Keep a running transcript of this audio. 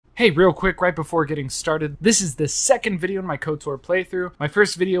Hey, real quick, right before getting started, this is the second video in my KOTOR playthrough. My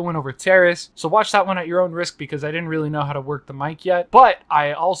first video went over Terrace, so watch that one at your own risk because I didn't really know how to work the mic yet. But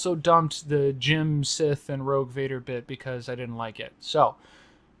I also dumped the Jim, Sith, and Rogue Vader bit because I didn't like it. So,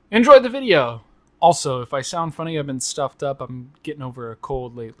 enjoy the video! Also, if I sound funny, I've been stuffed up. I'm getting over a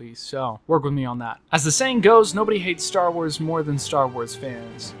cold lately, so work with me on that. As the saying goes, nobody hates Star Wars more than Star Wars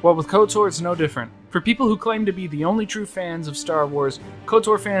fans. Well, with KOTOR, it's no different. For people who claim to be the only true fans of Star Wars,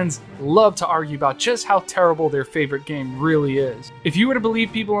 KOTOR fans love to argue about just how terrible their favorite game really is. If you were to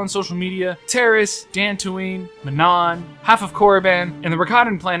believe people on social media, Terrace, Dantooine, Manon, half of Korriban, and the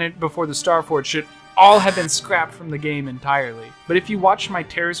Rakatan planet before the Starforge should all have been scrapped from the game entirely. But if you watched my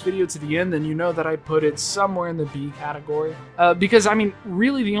Terrace video to the end, then you know that I put it somewhere in the B category. Because, I mean,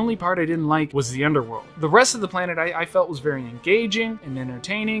 really the only part I didn't like was the underworld. The rest of the planet I felt was very engaging and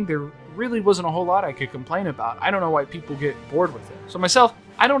entertaining. There really wasn't a whole lot I could complain about. I don't know why people get bored with it. So myself,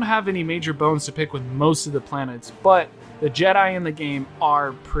 I don't have any major bones to pick with most of the planets, but the Jedi in the game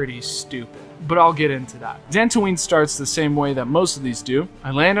are pretty stupid. But I'll get into that. Dantooine starts the same way that most of these do. I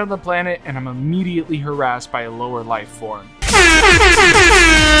land on the planet and I'm immediately harassed by a lower life form.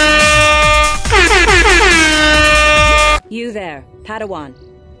 You there, Padawan.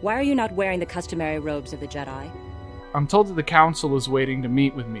 Why are you not wearing the customary robes of the Jedi? I'm told that the council is waiting to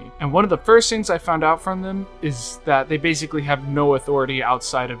meet with me, and one of the first things I found out from them is that they basically have no authority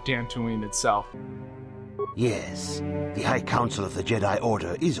outside of Dantooine itself. Yes, the High Council of the Jedi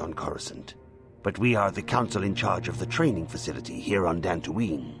Order is on Coruscant, but we are the council in charge of the training facility here on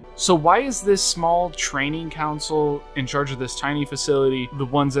Dantooine. So why is this small training council in charge of this tiny facility the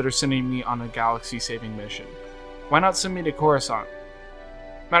ones that are sending me on a galaxy-saving mission? Why not send me to Coruscant?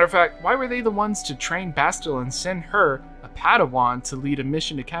 Matter of fact, why were they the ones to train Bastila and send her, a Padawan, to lead a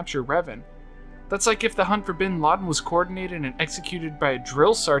mission to capture Revan? That's like if the hunt for Bin Laden was coordinated and executed by a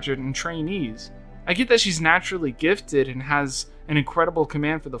drill sergeant and trainees. I get that she's naturally gifted and has an incredible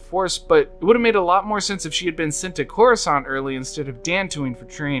command for the Force, but it would have made a lot more sense if she had been sent to Coruscant early instead of Dantooine for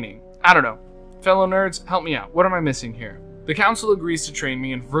training. I don't know. Fellow nerds, help me out. What am I missing here? The council agrees to train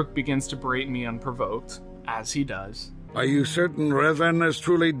me and Vrook begins to berate me unprovoked, as he does. Are you certain Revan is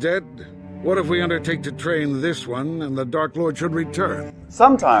truly dead? What if we undertake to train this one and the Dark Lord should return?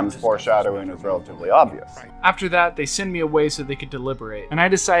 Sometimes foreshadowing is relatively obvious. After that, they send me away so they could deliberate, and I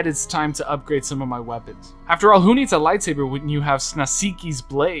decide it's time to upgrade some of my weapons. After all, who needs a lightsaber when you have Snasiki's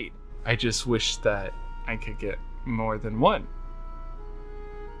blade? I just wish that I could get more than one.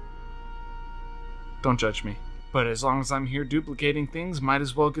 Don't judge me. But as long as I'm here duplicating things, might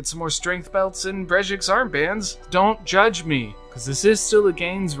as well get some more strength belts and Brejik's armbands. Don't judge me, because this is still a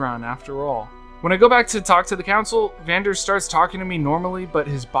gains run after all. When I go back to talk to the council, Vander starts talking to me normally, but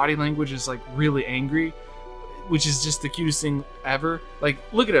his body language is like really angry, which is just the cutest thing ever. Like,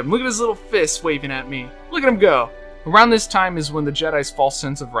 look at him, look at his little fists waving at me. Look at him go. Around this time is when the Jedi's false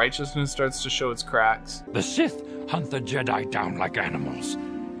sense of righteousness starts to show its cracks. The Sith hunt the Jedi down like animals,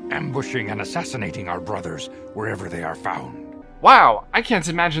 ambushing and assassinating our brothers wherever they are found. Wow, I can't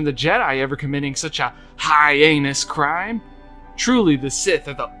imagine the Jedi ever committing such a heinous crime. Truly, the Sith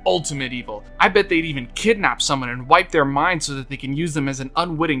are the ultimate evil. I bet they'd even kidnap someone and wipe their mind so that they can use them as an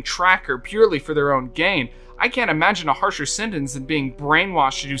unwitting tracker purely for their own gain. I can't imagine a harsher sentence than being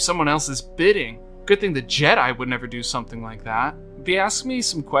brainwashed to do someone else's bidding. Good thing the Jedi would never do something like that. They asked me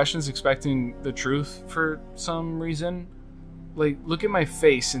some questions expecting the truth for some reason. Like, look at my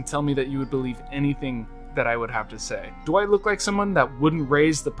face and tell me that you would believe anything that I would have to say. Do I look like someone that wouldn't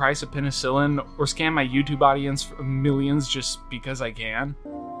raise the price of penicillin or scam my YouTube audience for millions just because I can?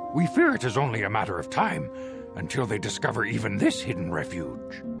 We fear it is only a matter of time until they discover even this hidden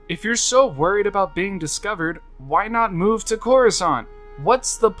refuge. If you're so worried about being discovered, why not move to Coruscant?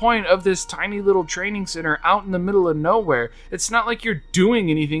 What's the point of this tiny little training center out in the middle of nowhere? It's not like you're doing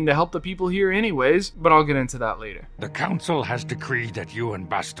anything to help the people here anyways, but I'll get into that later. The Council has decreed that you and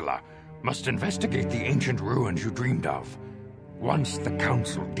Bastila must investigate the ancient ruins you dreamed of, once the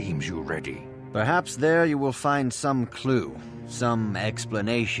Council deems you ready. Perhaps there you will find some clue, some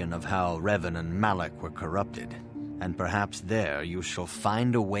explanation of how Revan and Malak were corrupted, and perhaps there you shall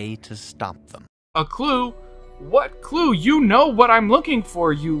find a way to stop them. A clue? What clue? You know what I'm looking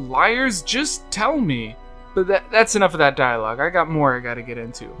for, you liars. Just tell me. But that's enough of that dialogue. I got more I gotta get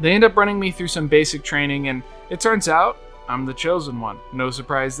into. They end up running me through some basic training, and it turns out I'm the chosen one. No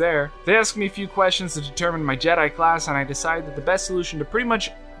surprise there. They ask me a few questions to determine my Jedi class, and I decide that the best solution to pretty much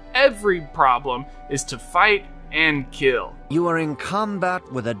every problem is to fight and kill. You are in combat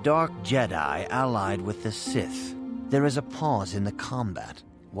with a dark Jedi allied with the Sith. There is a pause in the combat.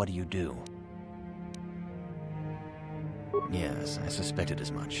 What do you do? Yes, I suspected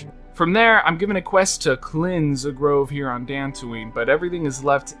as much. From there, I'm given a quest to cleanse a grove here on Dantooine, but everything is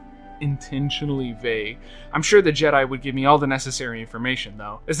left intentionally vague. I'm sure the Jedi would give me all the necessary information,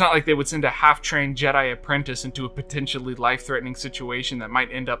 though. It's not like they would send a half-trained Jedi apprentice into a potentially life-threatening situation that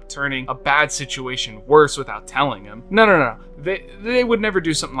might end up turning a bad situation worse without telling him. No. They would never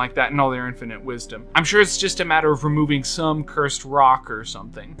do something like that in all their infinite wisdom. I'm sure it's just a matter of removing some cursed rock or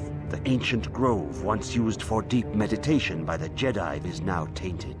something. The ancient grove, once used for deep meditation by the Jedi, is now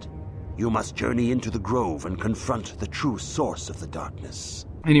tainted. You must journey into the grove and confront the true source of the darkness.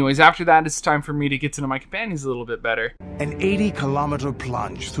 Anyways, after that, it's time for me to get to know my companions a little bit better. An 80-kilometer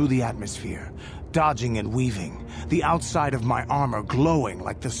plunge through the atmosphere, dodging and weaving, the outside of my armor glowing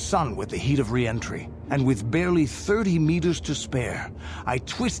like the sun with the heat of re-entry. And with barely 30 meters to spare, I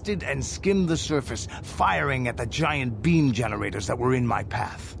twisted and skimmed the surface, firing at the giant beam generators that were in my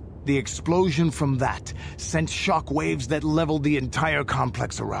path. The explosion from that sent shock waves that leveled the entire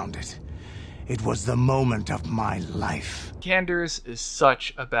complex around it. It was the moment of my life. Candace is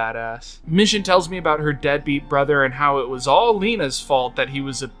such a badass. Mission tells me about her deadbeat brother and how it was all Lena's fault that he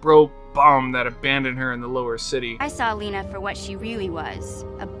was a broke bum that abandoned her in the lower city. I saw Lena for what she really was,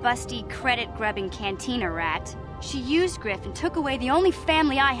 a busty, credit-grubbing cantina rat. She used Griff and took away the only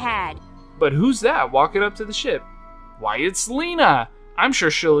family I had. But who's that walking up to the ship? Why, it's Lena! I'm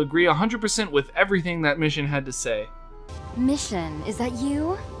sure she'll agree 100% with everything that Mission had to say. Mission, is that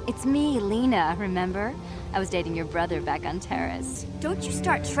you? It's me, Lena, remember? I was dating your brother back on Terrace. Don't you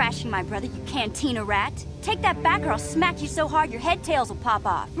start trashing my brother, you cantina rat. Take that back or I'll smack you so hard your head tails will pop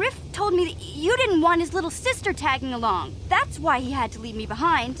off. Griff told me that you didn't want his little sister tagging along. That's why he had to leave me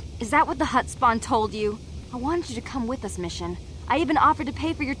behind. Is that what the Hutt Spawn told you? I wanted you to come with us, Mission. I even offered to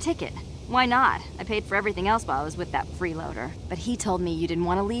pay for your ticket. Why not? I paid for everything else while I was with that freeloader. But he told me you didn't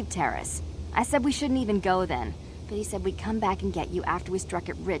want to leave Terrace. I said we shouldn't even go then. But he said we'd come back and get you after we struck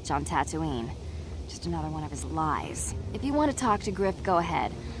it rich on Tatooine. Just another one of his lies. If you want to talk to Griff, go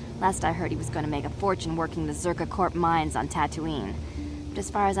ahead. Last I heard he was going to make a fortune working the Zerka Corp mines on Tatooine. But as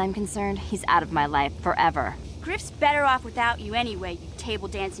far as I'm concerned, he's out of my life forever. Griff's better off without you anyway, you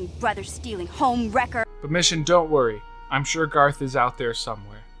table-dancing, brother-stealing home wrecker. But Mission, don't worry. I'm sure Garth is out there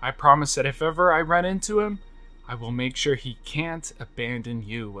somewhere. I promise that if ever I run into him, I will make sure he can't abandon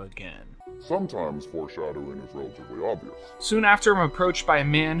you again. Sometimes foreshadowing is relatively obvious. Soon after, I'm approached by a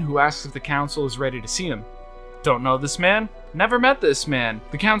man who asks if the council is ready to see him. Don't know this man? Never met this man.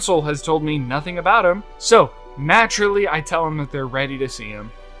 The council has told me nothing about him, so naturally I tell him that they're ready to see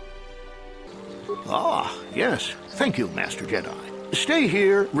him. Ah, yes. Thank you, Master Jedi. Stay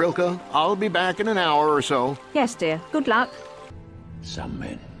here, Rilka. I'll be back in an hour or so. Yes, dear. Good luck. Some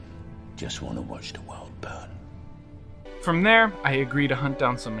men just want to watch the world burn. From there, I agree to hunt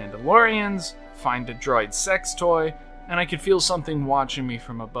down some Mandalorians, find a droid sex toy, and I could feel something watching me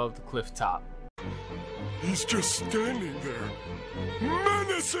from above the cliff top. He's just standing there,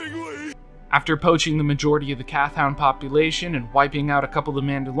 menacingly! After poaching the majority of the Cathhound population and wiping out a couple of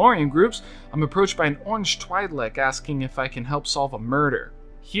the Mandalorian groups, I'm approached by an orange Twi'lek asking if I can help solve a murder.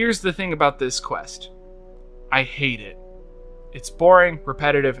 Here's the thing about this quest. I hate it. It's boring,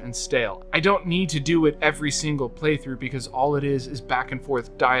 repetitive, and stale. I don't need to do it every single playthrough because all it is back and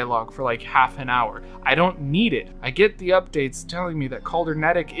forth dialogue for like half an hour. I don't need it. I get the updates telling me that Calder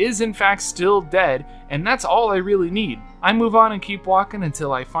Nedic is in fact still dead, and that's all I really need. I move on and keep walking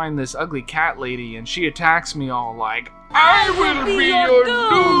until I find this ugly cat lady and she attacks me all like, I will be your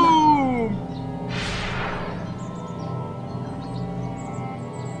doom!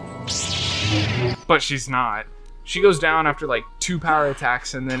 But she's not. She goes down after like 2 power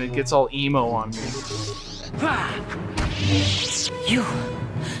attacks and then it gets all emo on me.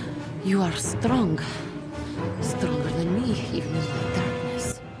 You are strong. Stronger than me, even in the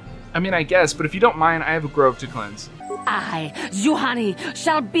darkness. I mean, I guess, but if you don't mind, I have a grove to cleanse. I, Juhani,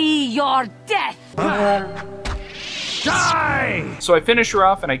 shall be your death! Die! So I finish her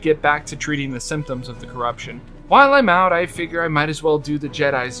off and I get back to treating the symptoms of the corruption. While I'm out, I figure I might as well do the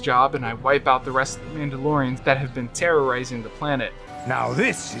Jedi's job and I wipe out the rest of the Mandalorians that have been terrorizing the planet. Now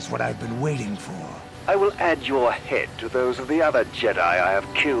this is what I've been waiting for. I will add your head to those of the other Jedi I have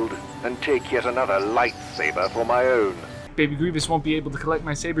killed and take yet another lightsaber for my own. Baby Grievous won't be able to collect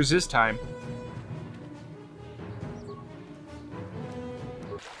my sabers this time.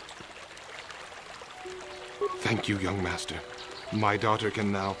 Thank you, young master. My daughter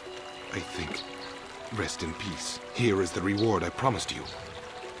can now, I think, rest in peace. Here is the reward I promised you.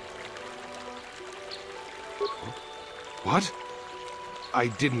 What? I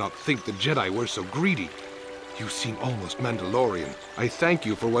did not think the Jedi were so greedy. You seem almost Mandalorian. I thank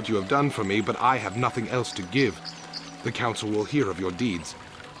you for what you have done for me, but I have nothing else to give. The Council will hear of your deeds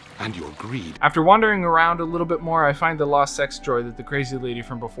and your greed. After wandering around a little bit more, I find the lost sex droid that the crazy lady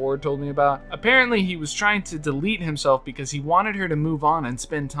from before told me about. Apparently, he was trying to delete himself because he wanted her to move on and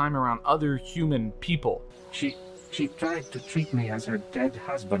spend time around other human people. She tried to treat me as her dead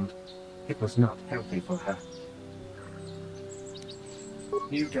husband. It was not healthy for her.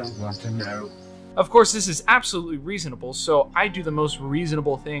 You don't want to know. Of course, this is absolutely reasonable, so I do the most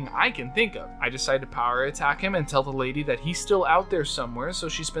reasonable thing I can think of. I decide to power attack him and tell the lady that he's still out there somewhere, so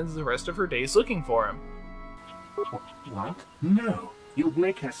she spends the rest of her days looking for him. What? No. You'd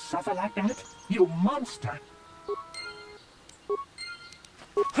make her suffer like that? You monster!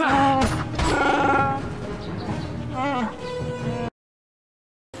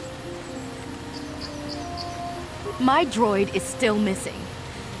 My droid is still missing.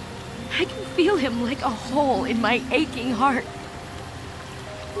 I can feel him like a hole in my aching heart.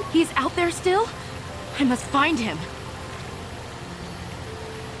 He's out there still? I must find him.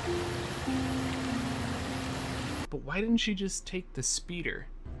 But why didn't she just take the speeder?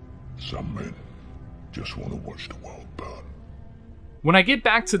 Some men just want to watch the world burn. When I get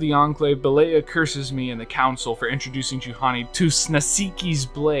back to the Enclave, Balea curses me and the Council for introducing Juhani to Snasiki's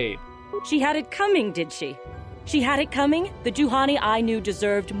blade. She had it coming, did she? She had it coming? The Juhani I knew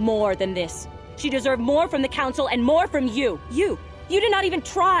deserved more than this. She deserved more from the Council and more from you. You did not even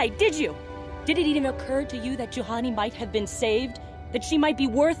try, did you? Did it even occur to you that Juhani might have been saved? That she might be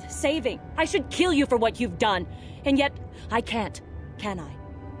worth saving? I should kill you for what you've done. And yet, I can't, can I?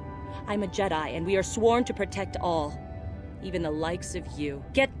 I'm a Jedi, and we are sworn to protect all. Even the likes of you.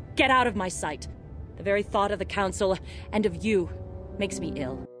 Get out of my sight. The very thought of the Council and of you makes me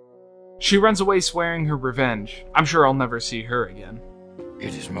ill. She runs away swearing her revenge. I'm sure I'll never see her again.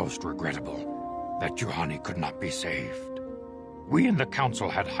 It is most regrettable that Juhani could not be saved. We in the Council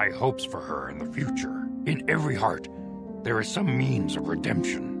had high hopes for her in the future. In every heart, there is some means of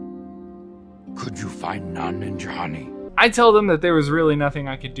redemption. Could you find none in Juhani? I tell them that there was really nothing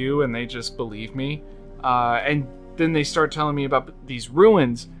I could do, and they just believe me. And then they start telling me about these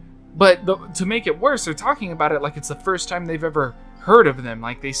ruins. But to make it worse, they're talking about it like it's the first time they've ever heard of them.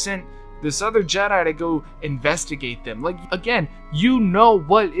 Like they sent this other Jedi to go investigate them. Like, again, you know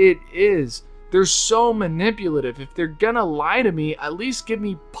what it is. They're so manipulative. If they're gonna lie to me, at least give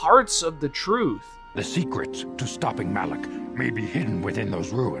me parts of the truth. The secrets to stopping Malak may be hidden within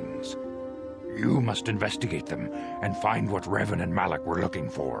those ruins. You must investigate them and find what Revan and Malak were looking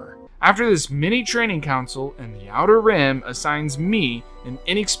for. After this mini training council and the Outer Rim assigns me, an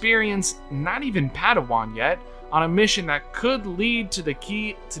inexperienced, not even Padawan yet, on a mission that could lead to the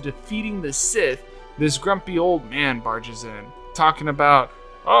key to defeating the Sith, this grumpy old man barges in, talking about,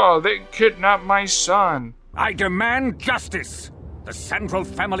 "Oh, they kidnapped my son." I demand justice! The Central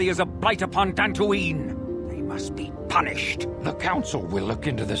family is a blight upon Dantooine. They must be punished. The Council will look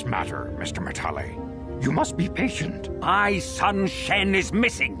into this matter, Mr. Matale. You must be patient. My son Shen is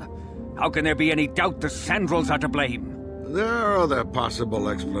missing. How can there be any doubt the Sandrals are to blame? There are other possible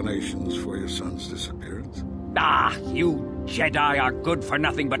explanations for your son's disappearance. Ah, you Jedi are good for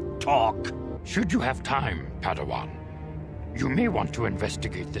nothing but talk. Should you have time, Padawan, you may want to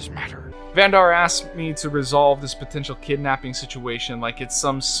investigate this matter. Vandar asked me to resolve this potential kidnapping situation like it's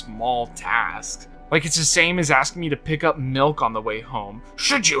some small task. Like it's the same as asking me to pick up milk on the way home.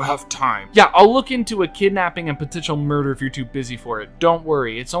 Should you have time? Yeah, I'll look into a kidnapping and potential murder if you're too busy for it. Don't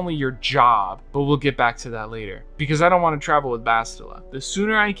worry, it's only your job. But we'll get back to that later. Because I don't want to travel with Bastila. The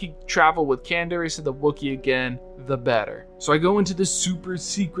sooner I can travel with Candaris and the Wookiee again, the better. So I go into the super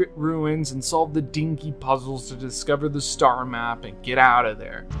secret ruins and solve the dinky puzzles to discover the star map and get out of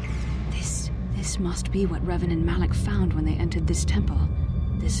there. This must be what Revan and Malak found when they entered this temple.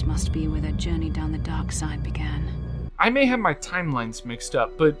 This must be where their journey down the dark side began. I may have my timelines mixed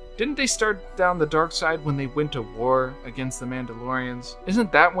up, but didn't they start down the dark side when they went to war against the Mandalorians?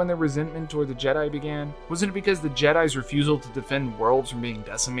 Isn't that when their resentment toward the Jedi began? Wasn't it because the Jedi's refusal to defend worlds from being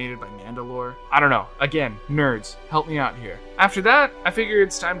decimated by Mandalore? I don't know. Again, nerds, help me out here. After that, I figure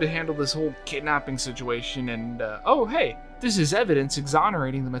it's time to handle this whole kidnapping situation and, oh hey, this is evidence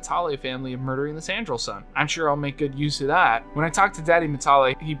exonerating the Matale family of murdering the Sandral son. I'm sure I'll make good use of that. When I talk to Daddy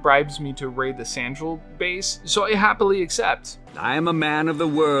Matale, he bribes me to raid the Sandral base, so I happily accept. I am a man of the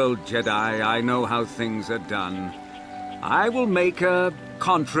world, Jedi. I know how things are done. I will make a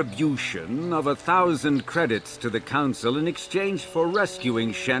contribution of 1,000 credits to the Council in exchange for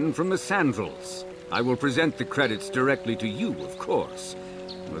rescuing Shen from the Sandrals. I will present the credits directly to you, of course.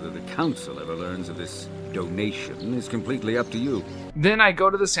 Whether the Council ever learns of this donation is completely up to you. Then I go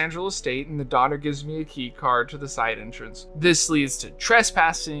to the Sandral estate and the daughter gives me a key card to the side entrance. This leads to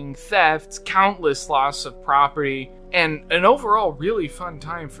trespassing, theft, countless loss of property, and an overall really fun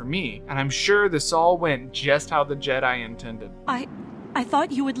time for me. And I'm sure this all went just how the Jedi intended. I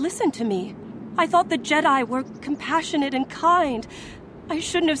thought you would listen to me. I thought the Jedi were compassionate and kind. I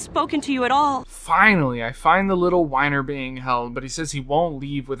shouldn't have spoken to you at all. Finally, I find the little whiner being held, but he says he won't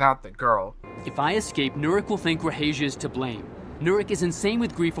leave without the girl. If I escape, Nurik will think Rahasia is to blame. Nurik is insane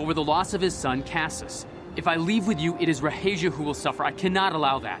with grief over the loss of his son, Cassus. If I leave with you, it is Rahasia who will suffer. I cannot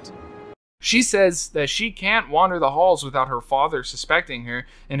allow that. She says that she can't wander the halls without her father suspecting her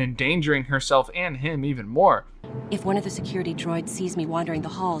and endangering herself and him even more. If one of the security droids sees me wandering the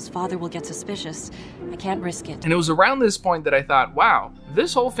halls, Father will get suspicious. I can't risk it. And it was around this point that I thought, wow,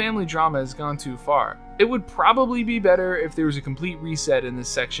 this whole family drama has gone too far. It would probably be better if there was a complete reset in this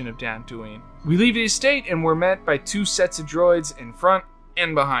section of Dantooine. We leave the estate and we're met by two sets of droids in front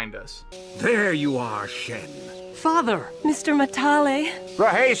and behind us. There you are, Shen. Father! Mr. Matale.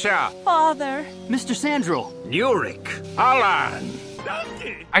 Rahasia! Father! Mr. Sandral! Nurik! Alan!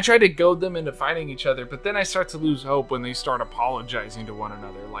 I try to goad them into fighting each other, but then I start to lose hope when they start apologizing to one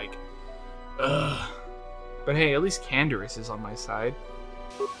another, like, ugh. But hey, at least Canderous is on my side.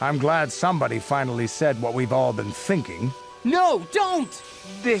 I'm glad somebody finally said what we've all been thinking. No, don't!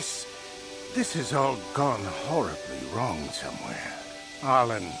 This has all gone horribly wrong somewhere.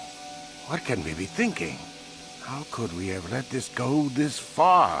 Alan, what can we be thinking? How could we have let this go this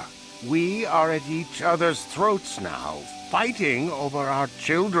far? We are at each other's throats now, fighting over our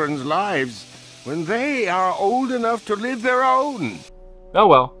children's lives when they are old enough to live their own. Oh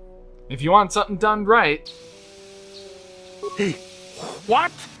well, if you want something done right. Hey,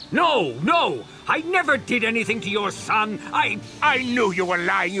 what? No, no! I never did anything to your son. I knew you were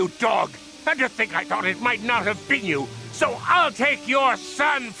lying, you dog. And to think I thought it might not have been you. So I'll take your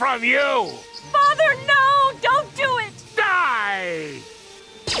son from you. Father, no! Don't do it! Die!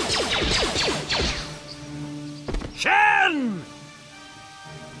 Shen!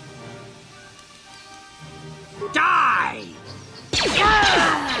 Die!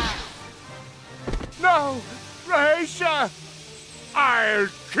 No! Rahasia! I'll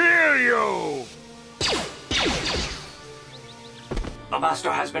kill you! The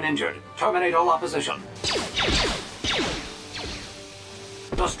Master has been injured. Terminate all opposition.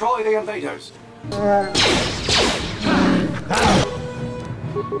 Destroy the invaders.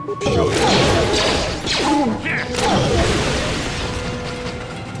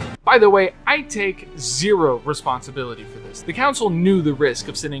 By the way, I take zero responsibility for this. The Council knew the risk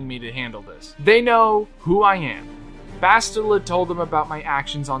of sending me to handle this. They know who I am. Bastila told them about my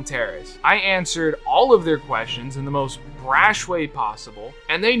actions on Terrace. I answered all of their questions in the most brash way possible,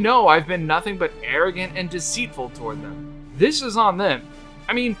 and they know I've been nothing but arrogant and deceitful toward them. This is on them.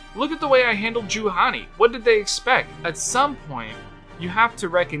 I mean, look at the way I handled Juhani. What did they expect? At some point, you have to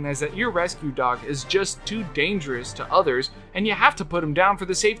recognize that your rescue dog is just too dangerous to others, and you have to put him down for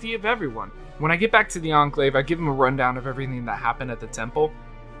the safety of everyone. When I get back to the Enclave, I give them a rundown of everything that happened at the temple.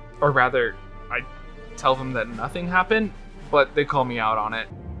 Or rather, I tell them that nothing happened, but they call me out on it.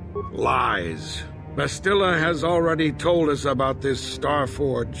 Lies. Bastila has already told us about this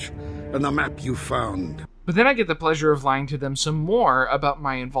Starforge and the map you found. But then I get the pleasure of lying to them some more about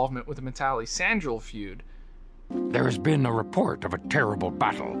my involvement with the Matale Sandral feud. There has been a report of a terrible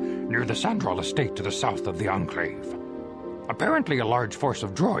battle near the Sandral estate to the south of the Enclave. Apparently a large force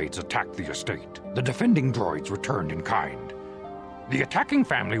of droids attacked the estate. The defending droids returned in kind. The attacking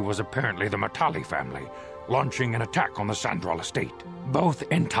family was apparently the Matale family, launching an attack on the Sandral estate. Both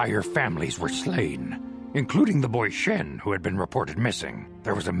entire families were slain, including the boy Shen, who had been reported missing.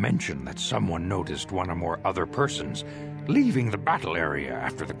 There was a mention that someone noticed one or more other persons leaving the battle area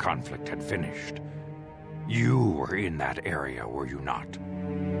after the conflict had finished. You were in that area, were you not?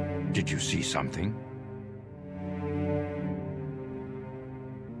 Did you see something?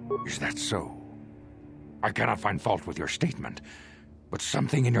 Is that so? I cannot find fault with your statement, but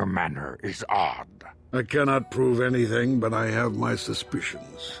something in your manner is odd. I cannot prove anything, but I have my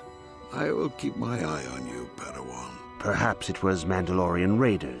suspicions. I will keep my eye on you, Padawan. Perhaps it was Mandalorian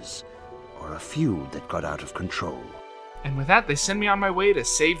raiders, or a feud that got out of control. And with that, they send me on my way to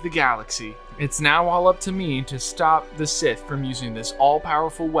save the galaxy. It's now all up to me to stop the Sith from using this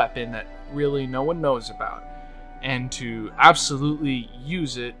all-powerful weapon that really no one knows about, and to absolutely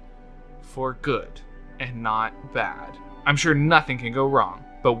use it for good and not bad. I'm sure nothing can go wrong,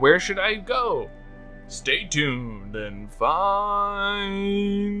 but where should I go? Stay tuned and find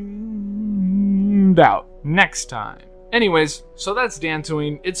out next time Anyways, so that's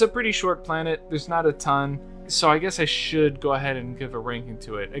Dantooine. It's a pretty short planet. There's not a ton. So I guess I should go ahead and give a ranking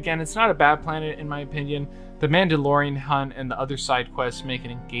to it. Again, it's not a bad planet in my opinion. The Mandalorian hunt and the other side quests make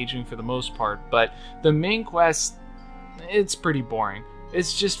it engaging for the most part, but the main quest, it's pretty boring.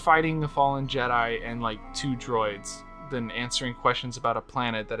 It's just fighting the fallen Jedi and like 2 droids, then answering questions about a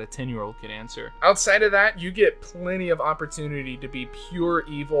planet that a 10-year-old could answer. Outside of that, you get plenty of opportunity to be pure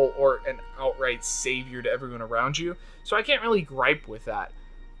evil or an outright savior to everyone around you, so I can't really gripe with that.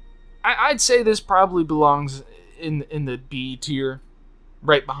 I'd say this probably belongs in the B tier,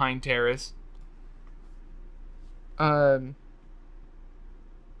 right behind Terrace.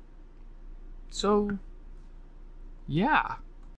 So, yeah.